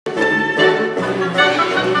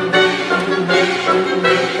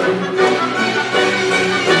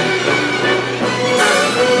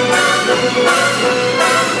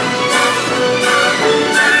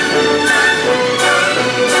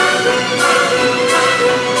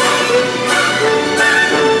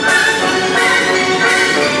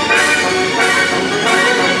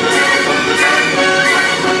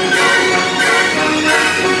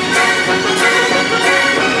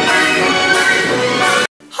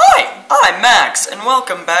Max, and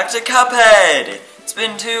welcome back to Cuphead! It's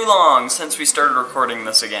been too long since we started recording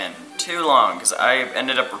this again. Too long, because I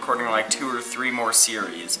ended up recording like 2 or 3 more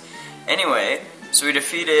series. Anyway, so we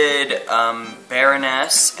defeated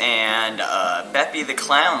Baroness and Beppy the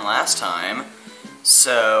Clown last time.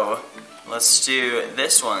 So, let's do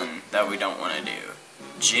this one that we don't want to do.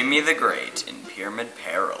 Jimmy the Great in Pyramid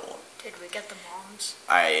Peril. Did we get the bombs?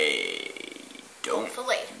 I don't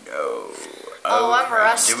Hopefully. know. Oh, I'm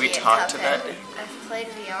rusty. Did we talk to that? I've played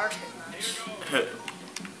VR too much.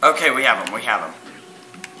 Okay, we have them.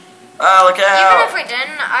 Oh, look out! Even if we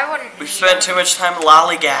didn't, I wouldn't. We spent too much time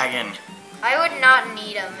lollygagging. I would not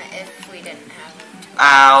need them if we didn't have them.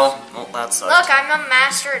 Ow! Well, that sucks. Look, I'm a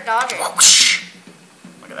master at dodging.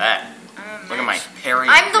 Look at that. Look at my parry.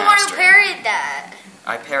 I'm the one who parried that.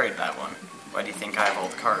 I parried that one. Why do you think I have all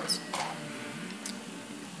the cards?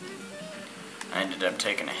 I ended up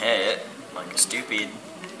taking a hit, like a stupid.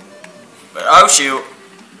 But oh shoot!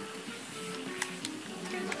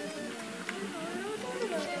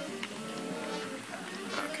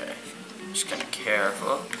 Okay, just gonna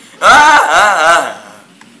careful.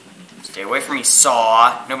 Stay away from me,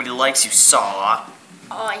 Saw. Nobody likes you, Saw.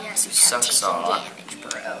 Oh yes, we suck, Saw. Damage,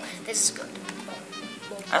 bro. This is good.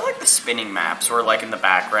 I like the spinning maps, where like in the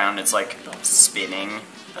background it's like spinning,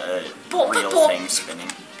 real thing spinning.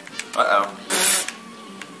 Uh-oh.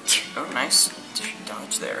 Oh, nice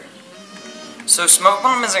dodge there. So Smoke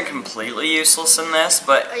Bomb isn't completely useless in this,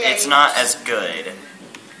 but it's not as good.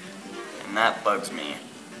 And that bugs me.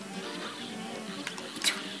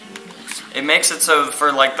 It makes it so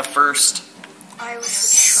for like the first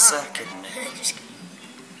second.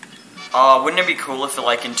 Wouldn't it be cool if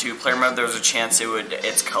like in 2-player mode there was a chance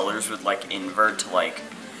its colors would like invert to like,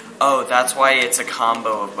 oh, that's why it's a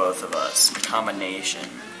combo of both of us. A combination.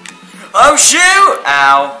 Oh shoot!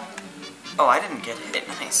 Ow! Oh, I didn't get hit.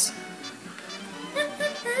 Nice.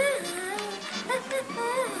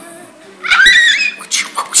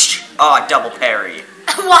 Oh, double parry.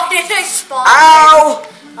 Why did I spawn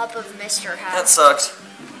up of Mr. Hat? That sucks.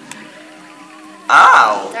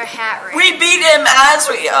 Ow! Their hat ring. We beat him as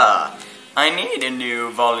we I need a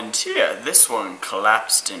new volunteer. This one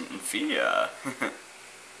collapsed in fear.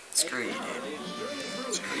 Screw you,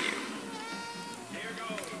 dude. Screw you.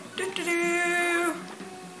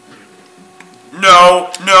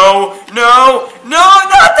 No, not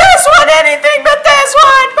this one, anything but this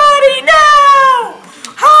one, buddy, no!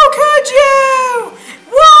 How could you?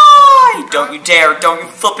 Why? Don't you dare, don't you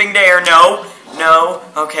flipping dare, no,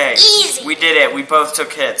 okay. Easy. We did it, we both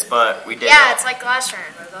took hits, but we did it. Yeah, it's like last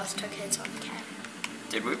round, we both took hits on the cat.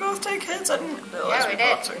 Did we both take hits? I didn't realize we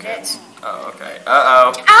both took hits. Oh, okay.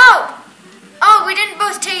 Uh-oh. Ow! Oh, we didn't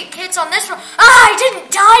both take hits on this one. Ah, I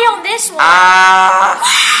didn't die on this one.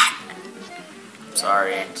 Ah!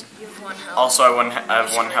 Sorry. You have 1 health. Also, I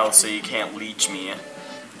have 1 health, so you can't leech me.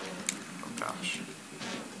 Oh gosh.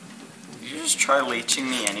 Did you just try leeching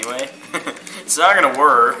me anyway? It's not gonna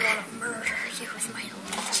work. I'm gonna murder you with my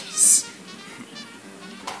leeches.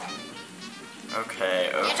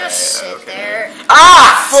 Okay. You just sit there.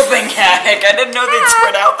 Ah! Flipping heck! I didn't know they'd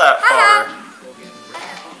spread out that far.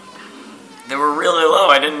 They were really low.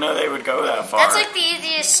 I didn't know they would go that far. That's like the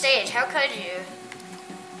easiest stage. How could you?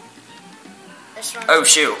 Oh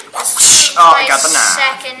shoot! Oh, I got the knife.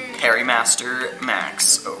 Second. Parry Master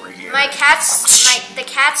Max over here. The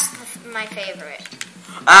cat's my favorite.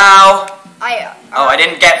 Ow! I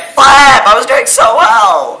didn't get flap! I was doing so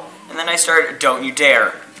well! And then I started, don't you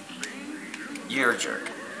dare. You're a jerk.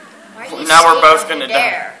 Now we're both gonna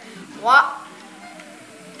die. What?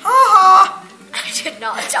 Ha! I did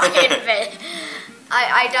not die in vain.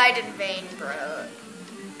 I died in vain, bro.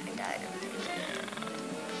 I died in vain.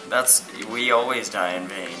 Yeah. We always die in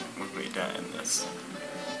vain when we die in this.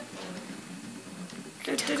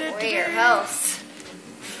 Took away your health.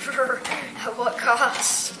 At what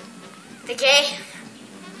cost? The game.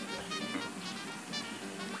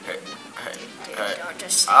 Don't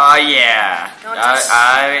just oh yeah.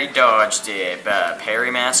 I dodged it.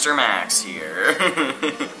 Parry Master Max here.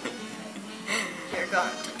 You're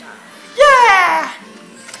going to die. Yeah!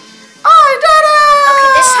 I did it! Okay,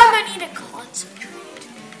 this time I need to concentrate.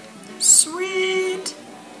 Sweet.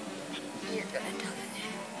 You're gonna die.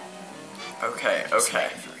 Okay. Wait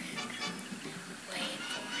for it.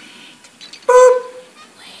 Boop!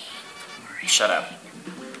 Wait for it. Shut up.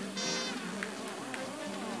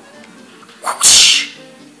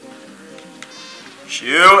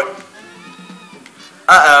 Shoot!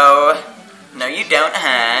 Uh-oh. No, you don't,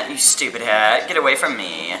 hat. You stupid hat. Get away from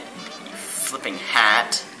me. You flipping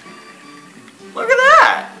hat. Look at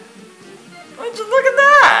that! Look at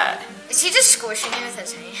that! Is he just squishing you with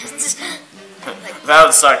his hands? Like, that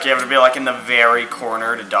would suck. You have to be like in the very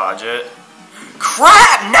corner to dodge it.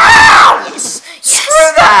 Crap! No! yes.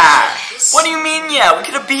 Screw that! Yes. What do you mean, yeah? We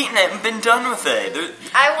could have beaten it and been done with it.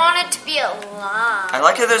 I want it to be alive. I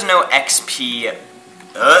like how there's no XP.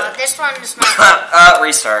 This one is my...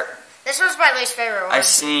 Restart. This was my least favorite one. I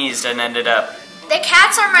sneezed and ended up... The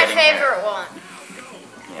cats are my getting favorite one.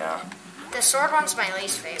 Yeah. The sword one's my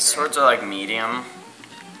least favorite. Swords are like medium.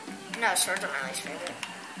 No, swords are my least favorite.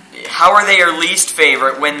 How are they your least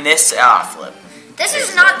favorite when this... flip. This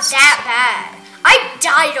is not that bad. I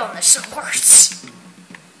died on the swords.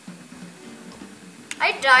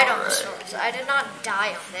 I died on the swords. I did not die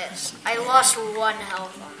on this. I lost 1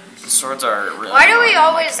 health on this. The swords are really... Why do we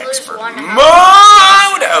always lose 1 health?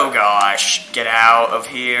 Mode! Oh gosh. Get out of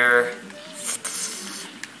here.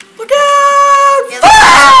 Look out! Yeah,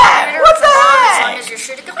 Ah! What's as that? long as you're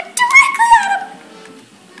shooting going directly at him.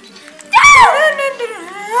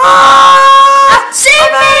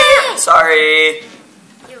 Save me! Sorry.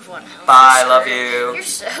 You have 1 health. Bye, love you. You're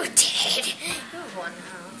so dead. You have 1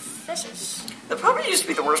 health. This is... That probably used to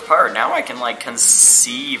be the worst part. Now I can, like,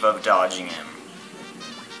 conceive of dodging him.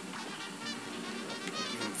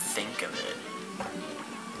 Even think of it.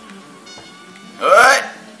 What?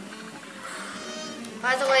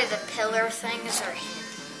 By the way, the pillar things are him.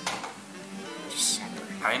 Just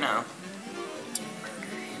separate. I know. To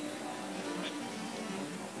murder him.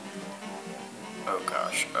 Oh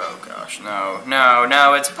gosh, oh gosh, no, no,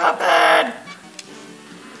 no, it's Puppet!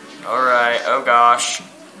 Alright, oh gosh.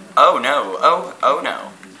 Oh no, oh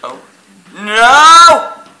no, oh.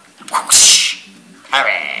 No! Whoosh!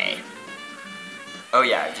 Hooray! Oh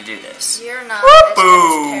yeah, I have to do this. You're not as good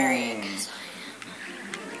as parrying as I am.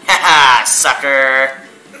 Haha, sucker!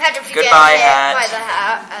 Imagine if you Goodbye, get hit hat. by the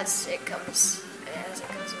hat as it goes away.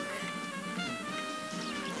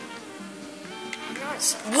 No,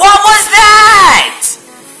 it's What was that?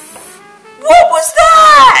 What was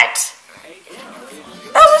that?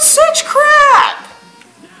 That was such crap!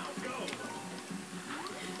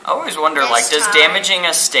 I always wonder, like, does damaging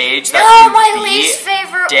a stage that my you least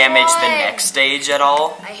favorite beat damage one. the next stage at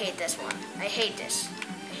all? I hate this one. I hate this.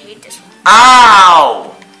 I hate this one.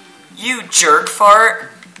 Ow! You jerk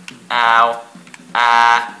fart. Ow.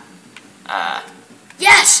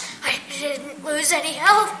 Yes! I didn't lose any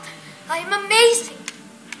health. I'm amazing.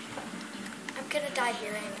 I'm gonna die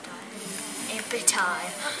here and die.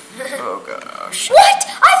 Oh gosh. What?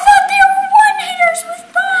 I thought they were one-hitters with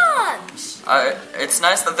bombs. It's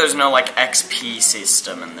nice that there's no, like, XP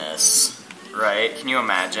system in this, right? Can you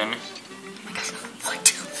imagine? Oh my gosh,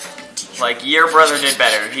 what? Like, your brother did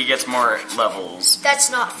better. He gets more levels. That's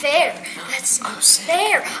not fair. That's not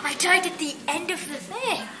fair. I died at the end of the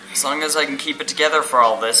thing. As long as I can keep it together for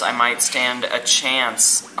all this, I might stand a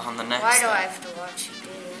chance on the next Why do thing. I have to watch you do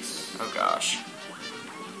this? Oh gosh.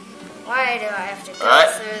 Why do I have to go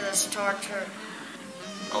through this torture?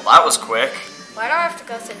 Well, that was quick. Why do I have to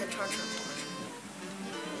go through the torture?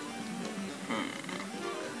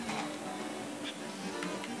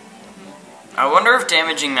 I wonder if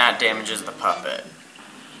damaging that damages the puppet.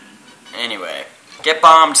 Anyway. Get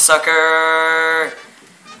bombed, sucker!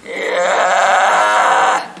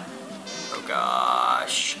 Yeah! Oh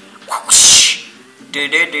gosh. Whoosh!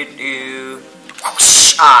 Do-do-do-do.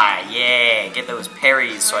 Whoosh! Ah, yeah! Get those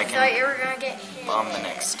parries so I thought can you were gonna get hit. bomb the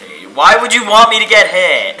next stage. Why would you want me to get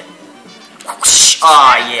hit? Whoosh!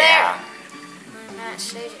 Ah, yeah! On that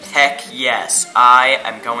stage. Heck yes, I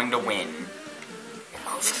am going to win.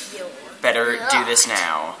 Better do this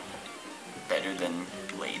now. Better than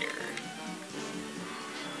later.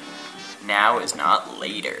 Now is not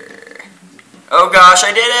later. Oh gosh,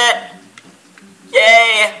 I did it!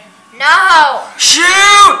 Yay! No! Shoot!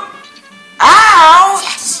 Ow!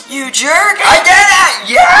 Yes! You jerk! I did it!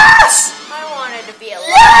 Yes! I wanted to be alive.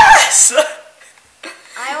 Yes!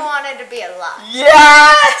 I wanted to be alive.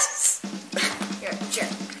 Yes! You're a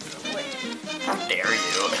jerk. Wait, How dare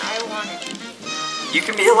you? I wanted to be alive. You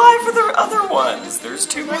can be alive for the other ones. There's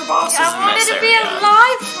 2 more bosses I in wanted this to be area.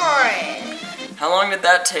 alive for it. How long did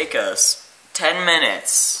that take us? 10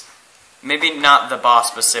 minutes. Maybe not the boss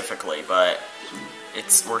specifically, but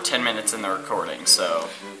we're 10 minutes in the recording, so...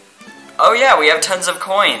 Oh yeah, we have tons of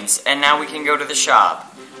coins, and now we can go to the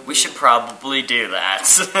shop. We should probably do that.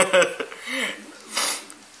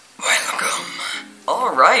 Welcome.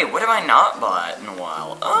 Alright, what have I not bought in a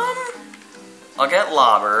while? I'll get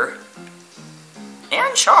Lobber.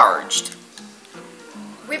 And Charged.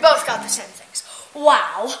 We both got the same things.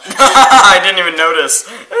 Wow. I didn't even notice.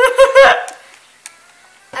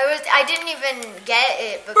 I didn't even get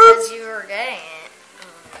it because you were getting it.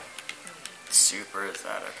 Super is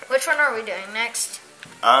that, okay. Which one are we doing next?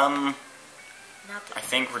 I Nothing.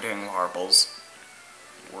 think we're doing warbles.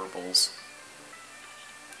 Warbles.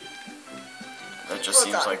 That just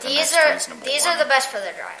seems like the next reasonable These one. are the best for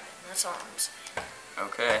the driving. That's all I'm saying.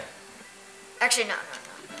 Okay. Actually, no.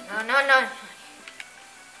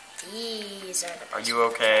 These are the best. Are you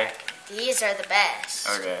okay? These are the best.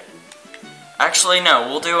 Okay. Actually, no.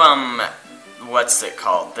 We'll do, what's it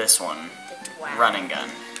called? This one. The dwarf. Running gun.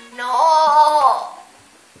 No!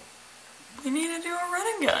 We need to do a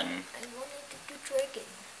running gun. I wanted to do dragon.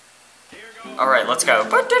 Alright, let's go.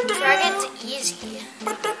 Dragon's easy.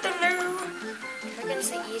 Dragon's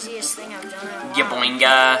the easiest thing I've done in a while. Ya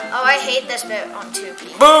boinga. Oh, I hate this bit on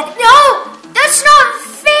 2P. Boop! No! That's not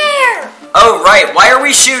fair! Oh, right. Why are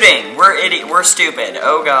we shooting? We're stupid.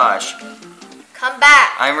 Oh, gosh. Come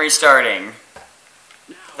back. I'm restarting.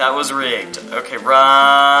 That was rigged. Okay,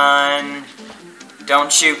 run.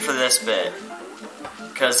 Don't shoot for this bit.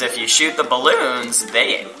 Because if you shoot the balloons,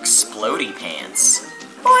 they explodey pants.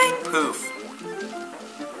 Boing! Poof.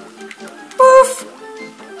 Poof!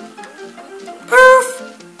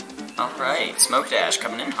 Poof! Alright, Smoke Dash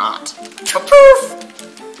coming in hot. Poof!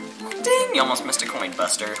 Ding! You almost missed a coin,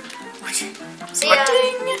 Buster. See ya.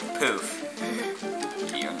 Ding!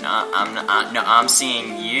 Poof. You're not. I'm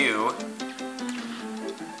seeing you.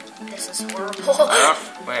 This is horrible.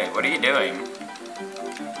 Wait, what are you doing?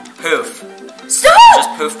 Poof. Stop! Just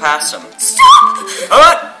poof past him. Stop!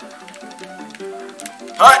 Hut!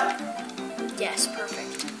 Hut! Yes,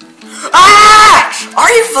 perfect. Ah! Are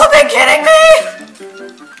you flipping kidding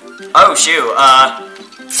me? Oh, shoot.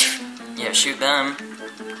 Yeah, shoot them.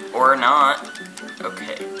 Or not.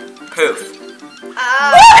 Okay. Poof.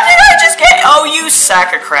 What did I just get? Oh, you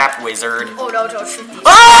sack of crap, wizard. Oh, no, don't shoot me.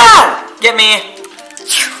 Ah! Get me.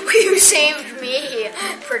 You saved me,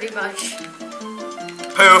 pretty much.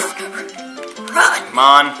 Poof. Run! Come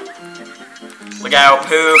on. Look out,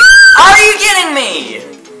 poof. Are you kidding me?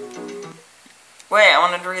 Wait, I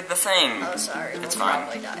wanted to read the thing. Oh, sorry. It's we'll fine.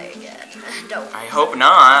 probably die again. Don't. I hope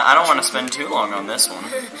not. I don't want to spend too long on this one.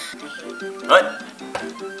 What?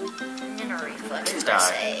 I'm gonna reflex Please per die.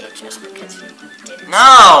 se, just because you didn't.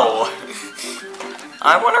 No!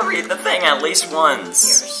 I want to read the thing at least You're once.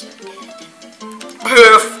 so good.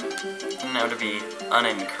 Poof! Now to be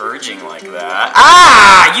unencouraging like that.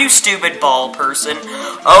 Ah! You stupid ball person.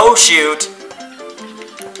 Oh, shoot.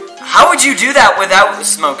 How would you do that without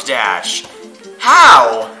Smoke Dash?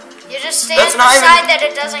 How? You just stand That's not beside even- that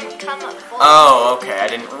it doesn't come up full. Oh, okay. I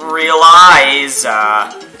didn't realize.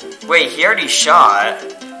 Wait, he already shot.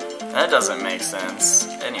 That doesn't make sense.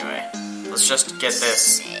 Anyway, let's just get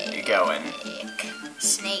this going.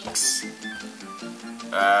 Snakes.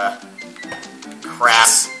 Crap.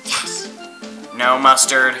 Yes. No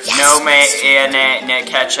mustard. Yes. No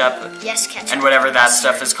ketchup. Yes, ketchup. And whatever that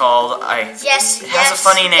stuff is called. Yes, It yes. has a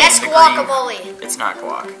funny name. Yes, the guacamole. Green, it's not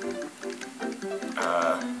guac.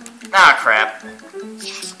 Crap.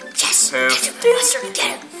 Yes, yes. Poof. Ketchup and mustard,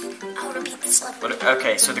 get him. I want to beat this level.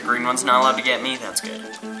 Okay, so the green one's not allowed to get me? That's good.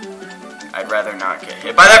 I'd rather not get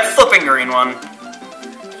hit by that flipping green one.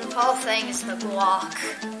 The whole thing is the guac.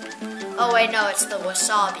 Oh, wait, no, it's the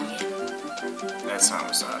wasabi. That's not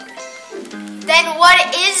wasabi. Then what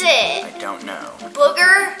is it? I don't know.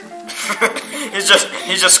 Booger?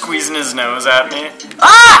 he's just squeezing his nose at me.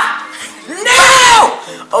 Ah! No!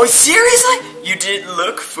 Oh, seriously? You did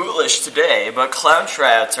look foolish today, but clown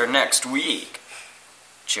tryouts are next week.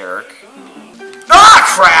 Jerk. Ah,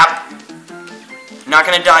 crap! Not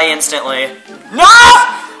gonna die instantly. No!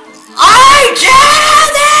 I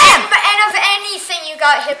killed him! And of anything, you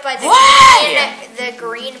got hit by the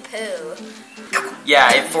green poo.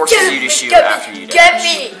 Yeah, it forces you to shoot Get after me, you get dash.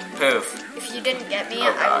 me! Poof. If you didn't get me, Oh, I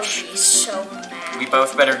would gosh. be so mad. We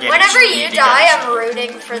both better get Whenever it. you die, I'm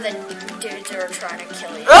rooting for the dudes who are trying to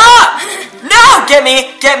kill you. Ah! No! Get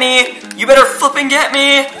me! Get me! You better flipping get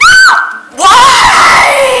me!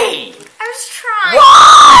 Why? I was trying.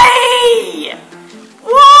 Why?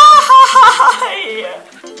 Why?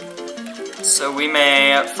 So we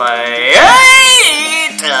may fight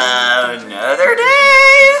another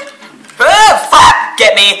day. Oh, fuck!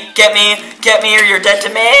 Get me! Get me! Get me or you're dead to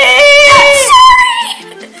me! I'm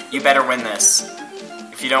sorry! You better win this.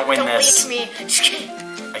 If you don't win Don't this... leech me. Just kidding.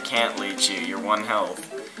 I can't leech you. You're 1 health.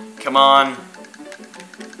 Come on.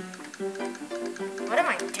 What am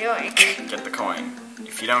I doing? Get the coin.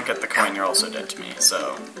 If you don't get the coin, you're also dead to me,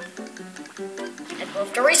 so... I'd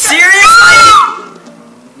love to reset. Seriously?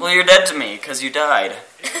 Well, you're dead to me, because you died.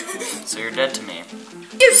 So you're dead to me.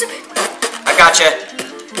 Do some... I gotcha.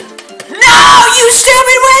 No, you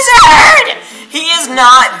stupid wizard! He is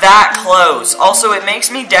not that close. Also, it makes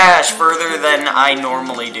me dash further than I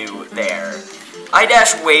normally do there. I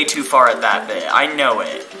dash way too far at that bit. I know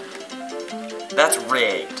it. That's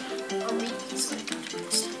rigged.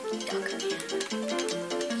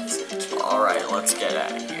 Alright, let's get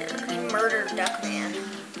out of here. He murdered Duckman.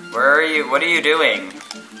 Where are you? What are you doing?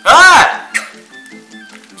 Ah!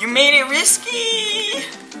 You made it risky!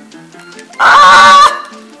 Ah!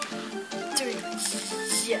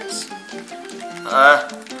 Yes.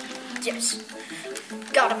 Yes.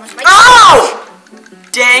 Got him with my... Oh!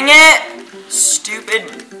 Dang it!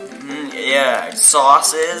 Stupid... yeah,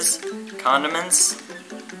 sauces, condiments.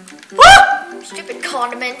 Woo! Stupid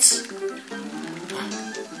condiments.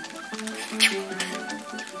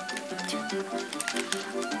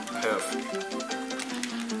 Poof.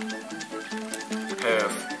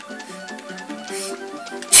 Poof.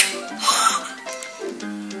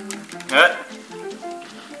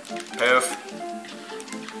 Poof.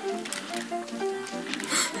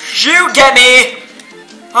 Shoot, get me!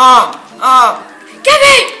 Oh, oh. Get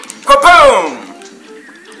me! Kaboom!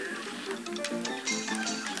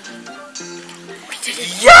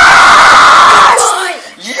 Yes!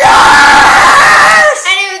 Yes!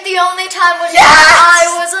 And it was the only time when Yes! I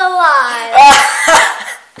was alive.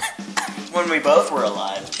 When we both were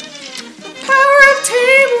alive. Power of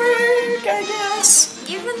teamwork, I guess.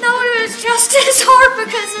 Even though it was just as hard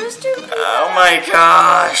because it was too big. Oh my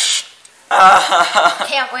gosh.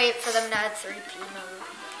 Can't wait for them to add 3P mode.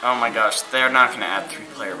 Oh my gosh, they're not going to add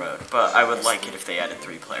 3-player mode, but I would like it if they added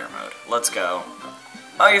 3-player mode. Let's go.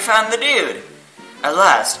 Oh, you found the dude. At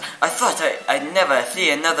last, I thought I'd never see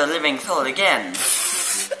another living soul again.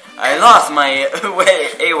 I lost my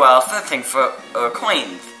way while searching for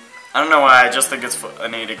coins. I don't know why, I just think it's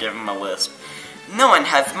funny to give him a lisp. No one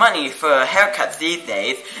has money for haircuts these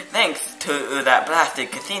days, thanks to that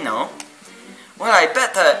blasted casino. Well, I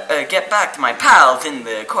better get back to my pals in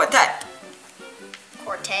the quartet.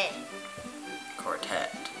 Quartet.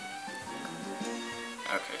 Quartet.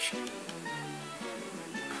 Okay, sure.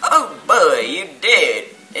 Oh boy, you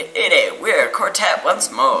did it. We're a quartet once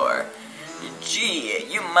more. Gee,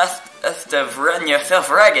 you must have run yourself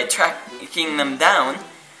ragged tracking them down.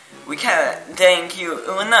 We can't thank you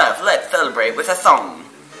enough. Let's celebrate with a song.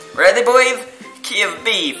 Ready, boys? Key of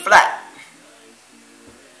B flat.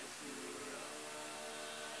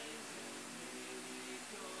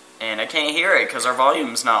 And I can't hear it because our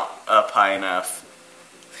volume's not up high enough.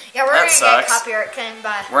 Yeah, we're That gonna sucks. get copyright claimed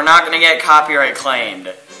by... We're not gonna get copyright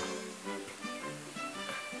claimed.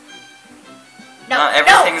 No, Not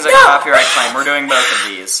everything's no, a copyright claim. We're doing both of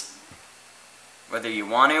these. Whether you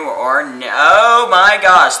want to or no. Oh my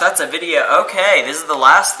gosh, that's a video. Okay, this is the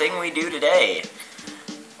last thing we do today.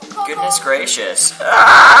 Goodness gracious.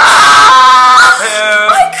 Ah!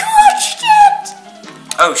 I clutched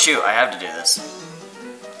it! Oh shoot, I have to do this.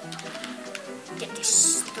 Get this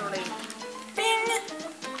straight. Bing.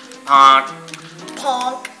 Honk.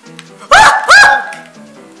 Ponk. Ah! Ah!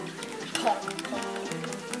 Ponk. Ponk.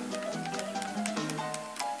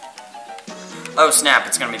 Oh snap,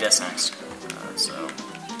 it's gonna be this next. So.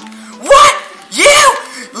 What? You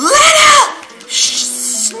little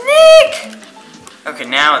sneak! Okay,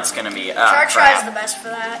 now it's gonna be Shark crap. tries the best for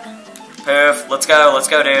that. Poof, let's go,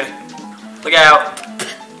 dude. Look out.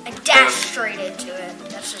 I dashed straight into it.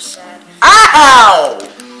 That's just sad. Ow!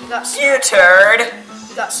 You got You smacked. turd.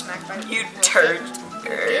 You got smacked by You turd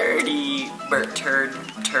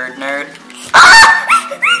nerd. Ah!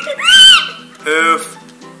 Poof.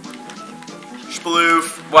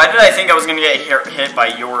 Sploof. Why did I think I was gonna get hit by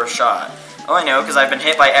your shot? Oh, I know, because I've been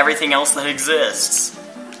hit by everything else that exists.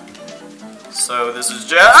 So this is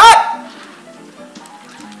just... Ah!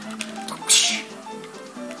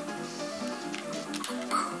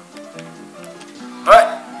 What?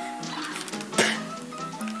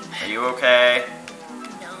 Are you okay?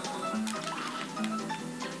 No.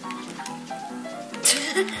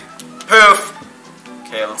 Poof!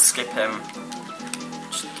 Okay, let's skip him.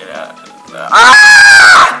 Just get out.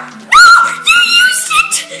 Ah! No! You used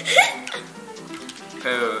it!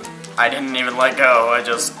 Poof. I didn't even let go. I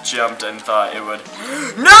just jumped and thought it would...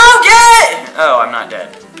 No! Get it! Oh, I'm not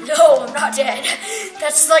dead. No, I'm not dead.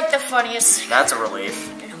 That's like the funniest. That's a relief.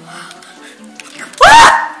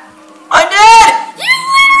 Ah! I'm dead!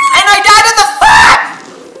 And I died in the front!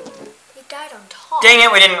 You died on top. Dang it,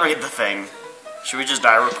 we didn't read the thing. Should we just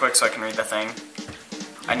die real quick so I can read the thing?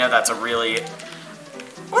 I know that's a really...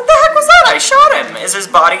 What the heck was that? I shot him! Is his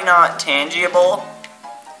body not tangible?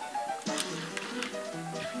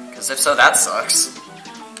 Because if so, that sucks.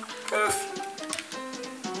 Poof.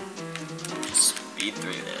 Speed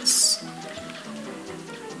through this.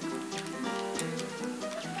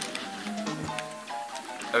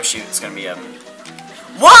 Oh shoot, it's gonna be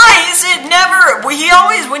Why is it never? He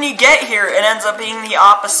always, when you get here, it ends up being the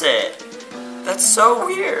opposite. That's so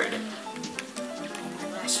weird.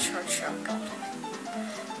 Nice charge shot.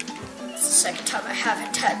 It's the second time I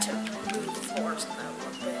haven't had to move the floors in that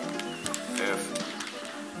one bit. Oof.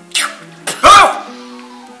 Oh!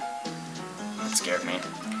 That scared me.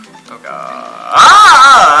 Oh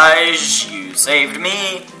gosh, you saved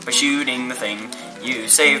me by shooting the thing. You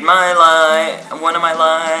saved my life, one of my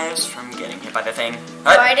lives, from getting hit by the thing.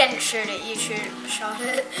 No, I didn't shoot it. You shot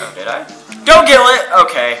it. Oh, did I? Don't kill it!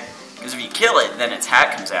 Okay. Because if you kill it, then its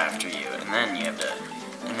hat comes after you, and then you have to,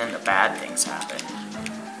 and then the bad things happen.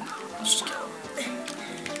 Let's just kill it.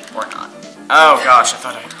 Or not. Oh gosh, I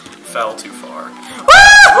thought I fell too far.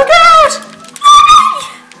 Ah! Look out!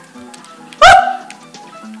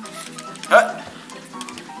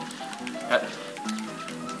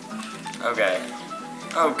 Okay.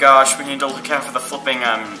 Oh gosh, we need to look out for the flipping,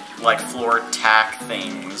 like, floor tack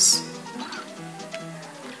things.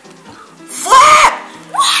 Flap!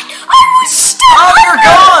 What? I was stuck Oh, under! you're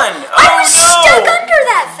gone! I was stuck under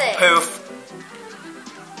that thing! Poof.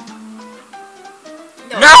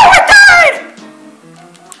 No, No, I died!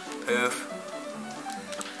 Poof.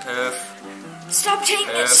 Poof. Stop taking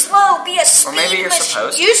it Poof. slow. Be a speed Or maybe you're machine.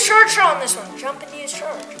 supposed to. Use charge on this one. Jump and use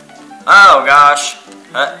charge. Oh gosh.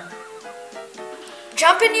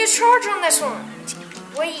 Jump and use charge on this one. It's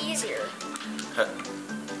way easier.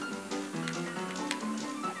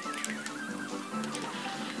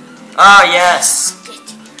 Ah, yes.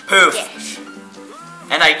 Poof. Yes.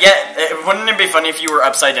 And wouldn't it be funny if you were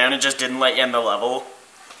upside down and just didn't let you end the level?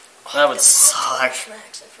 That would suck.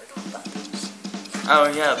 Snacks, I forgot about those. Oh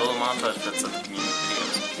yeah, the little montage bits of the community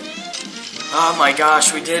videos. Oh my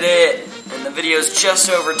gosh, we did it! And the video's just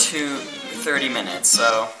over 30 minutes,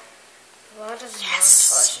 so... Well, that doesn't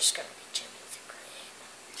Yes. montage is just gonna be Jimmy the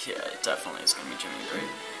Great. Yeah, it definitely is gonna be Jimmy the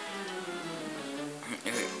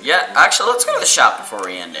Great. Yeah, actually, let's go to the shop before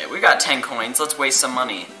we end it. We got 10 coins, let's waste some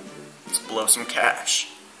money. Let's blow some cash.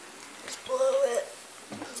 Let's blow it.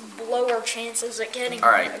 Let's blow our chances at getting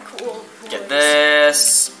Alright. a cool Get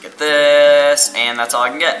voice. this, and that's all I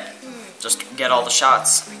can get. Just get all the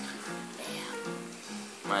shots. Yeah.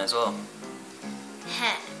 Might as well.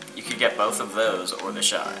 Heh. You could get both of those or the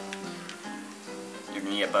shot. You're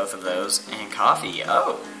gonna get both of those and coffee.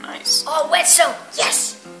 Oh, nice. Oh, whetstone!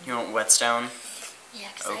 Yes! You want whetstone? Yeah,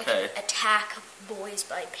 because Okay. I can attack boys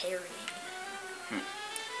by parrying.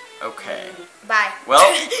 Okay. Bye.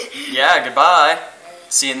 Well, yeah, goodbye.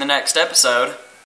 See you in the next episode.